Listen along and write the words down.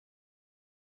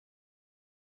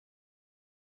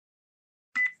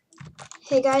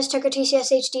Hey guys,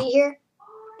 TuckertcsHD here.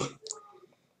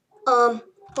 Well,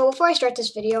 before I start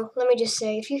this video, let me just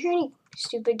say, if you hear any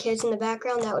stupid kids in the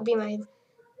background, that would be my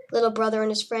little brother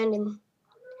and his friend, and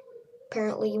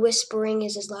apparently whispering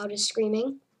is as loud as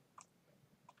screaming.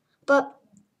 But,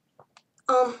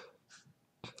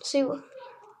 so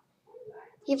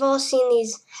you've all seen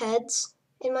these heads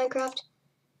in Minecraft,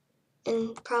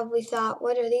 and probably thought,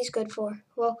 what are these good for?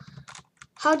 Well,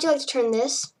 how would you like to turn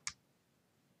this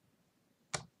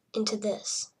into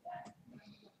this?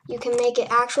 You can make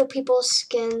it actual people's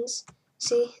skins.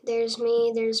 See, there's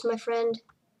me, there's my friend,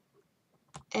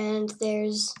 and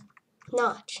there's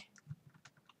Notch.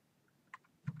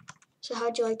 So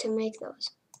how'd you like to make those?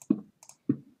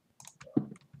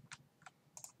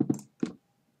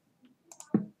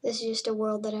 This is just a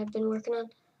world that I've been working on.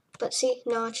 But see,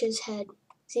 Notch's head,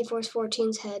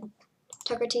 Z-Force14's head,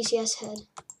 TuckertcsHD's head.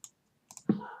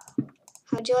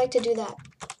 How'd you like to do that?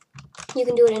 You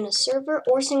can do it in a server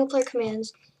or single player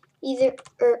commands.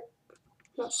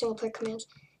 Not single player commands.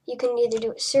 You can either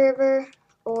do it server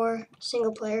or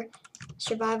single player.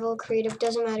 Survival, creative,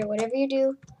 doesn't matter, whatever you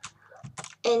do.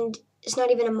 And it's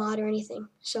not even a mod or anything.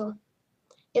 So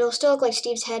it'll still look like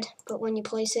Steve's head, but when you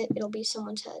place it, it'll be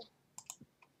someone's head.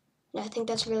 And I think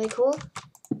that's really cool.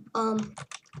 You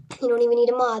don't even need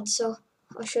a mod, so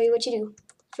I'll show you what you do.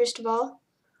 First of all,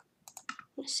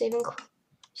 save and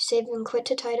quit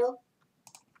to title.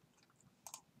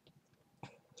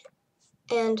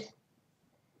 And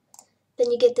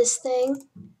then you get this thing.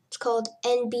 It's called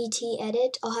NBT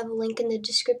Edit. I'll have a link in the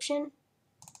description.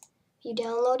 You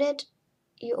download it.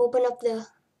 You open up the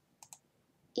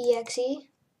exe.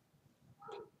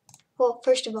 Well,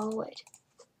 first of all, wait.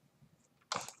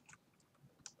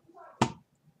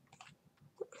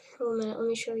 One minute, let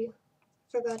me show you.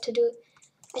 Forgot to do it.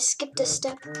 I skipped a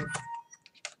step.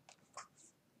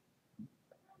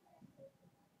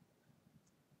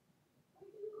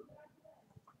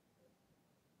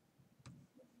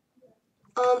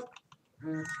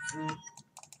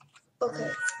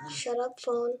 Okay, shut up,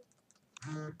 phone.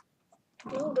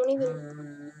 No, don't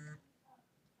even.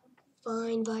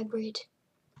 Fine, vibrate.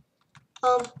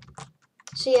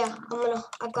 So yeah,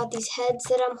 I've got these heads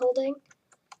that I'm holding.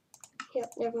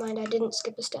 Yep, never mind, I didn't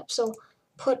skip a step. So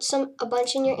put a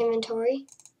bunch in your inventory.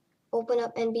 Open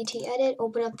up NBT Edit,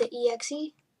 open up the exe.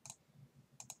 I'm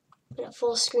gonna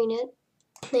full screen it.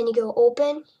 Then you go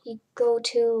open, you go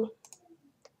to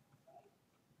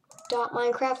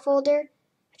 .minecraft folder.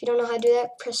 If you don't know how to do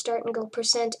that, press start and go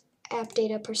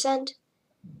 %appdata%.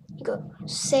 You go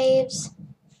saves.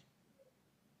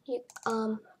 You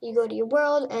go to your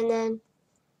world and then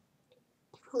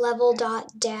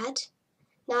level.dat.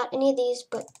 Not any of these,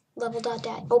 but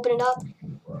level.dat. Open it up.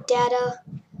 Data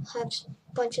has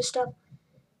a bunch of stuff.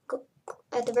 Go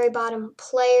at the very bottom,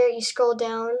 player, you scroll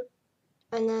down,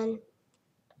 and then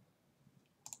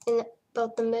in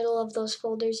about the middle of those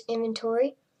folders,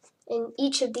 inventory. In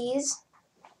each of these,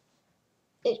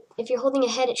 if you're holding a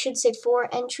head, it should say 4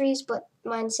 entries, but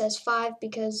mine says 5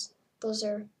 because those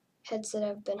are heads that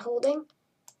I've been holding.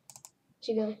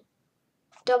 So you're going to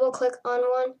double click on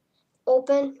one,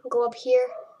 open, go up here,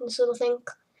 this little thing,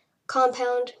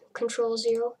 compound, control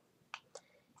 0.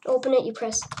 Open it, you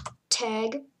press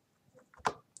tag,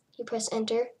 you press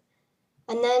enter,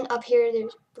 and then up here,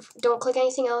 don't click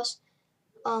anything else.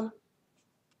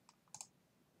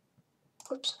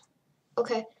 Whoops.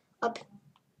 Okay, up.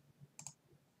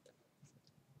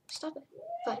 Stop it.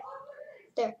 Fine.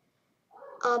 There.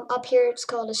 Up here, it's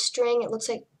called a string. It looks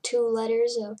like 2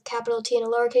 letters, a capital T and a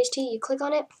lowercase t. You click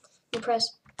on it, you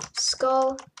press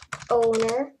skull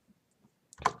owner,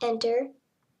 enter,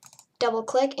 double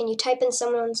click, and you type in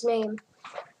someone's name.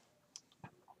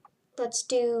 Let's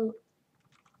do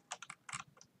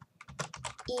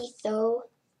Etho.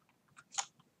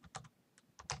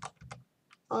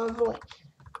 Wait.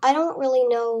 I don't really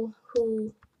know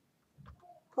who.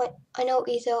 What? I know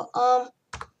Etho.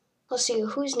 Let's see.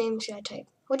 Whose name should I type?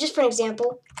 Well, just for an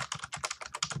example,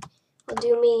 I'll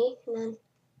do me, and then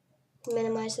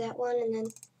minimize that one, and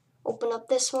then open up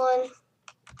this one.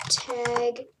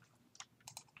 Tag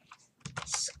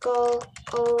skull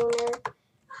owner.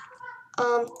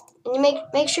 And you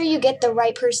make sure you get the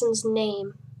right person's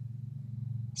name.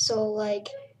 So like,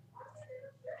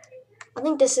 I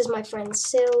think this is my friend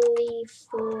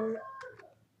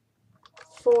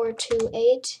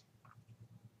Silly4428.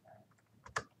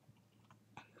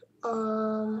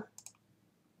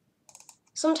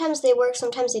 Sometimes they work,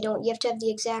 sometimes they don't. You have to have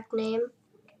the exact name.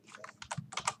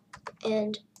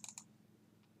 And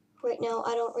right now,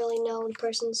 I don't really know the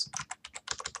person's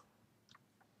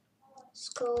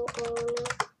skull owner.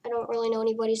 I don't really know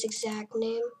anybody's exact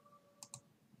name.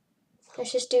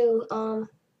 let's just do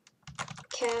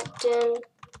Captain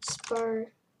Sparkles.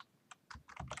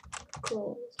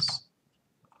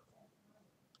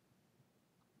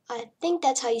 I think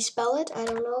that's how you spell it. I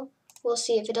don't know. We'll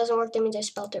see. If it doesn't work, that means I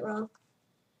spelled it wrong.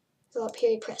 Go up here,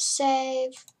 you press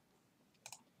save.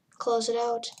 Close it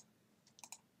out.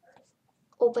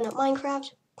 Open up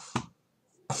Minecraft.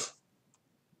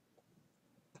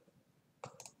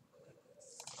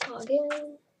 Log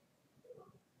in.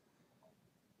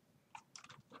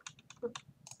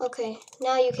 Okay,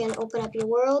 now you can open up your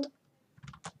world.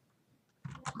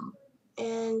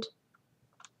 And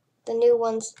the new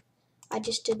ones, I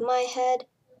just did my head.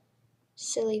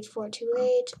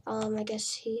 Silly428. I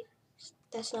guess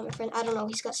that's not my friend. I don't know,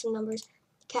 he's got some numbers.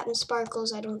 Captain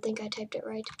Sparkles, I don't think I typed it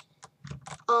right.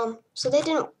 So they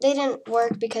didn't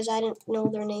work because I didn't know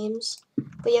their names.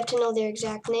 But you have to know their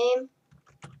exact name.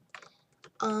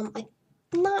 I'm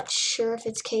not sure if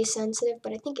it's case sensitive,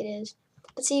 but I think it is.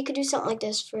 But see, you could do something like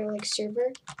this for like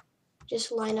server.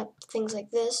 Just line up things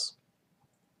like this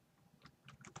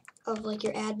of like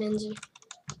your admins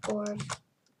or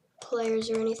players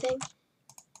or anything,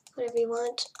 whatever you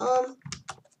want.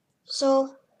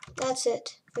 So that's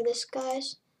it for this,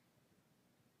 guys.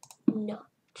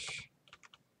 Notch.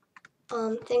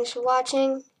 Thanks for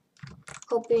watching.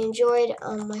 Hope you enjoyed.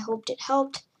 I hoped it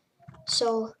helped.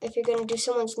 So if you're gonna do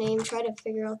someone's name, try to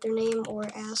figure out their name or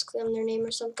ask them their name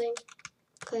or something,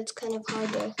 because it's kind of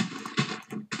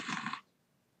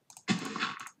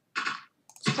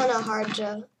hard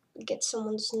to get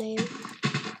someone's name.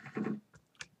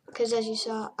 Because as you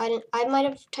saw, I might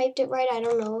have typed it right. I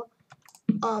don't know.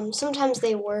 Sometimes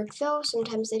they work though.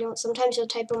 Sometimes they don't. Sometimes you'll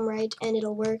type them right and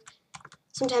it'll work.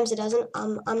 Sometimes it doesn't.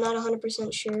 I'm not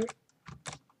 100% sure,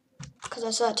 because I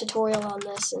saw a tutorial on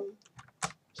this and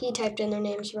he typed in their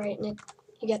names right and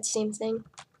you got the same thing.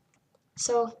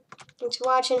 So thanks for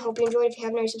watching. Hope you enjoyed. If you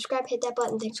haven't already subscribed, hit that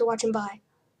button. Thanks for watching. Bye.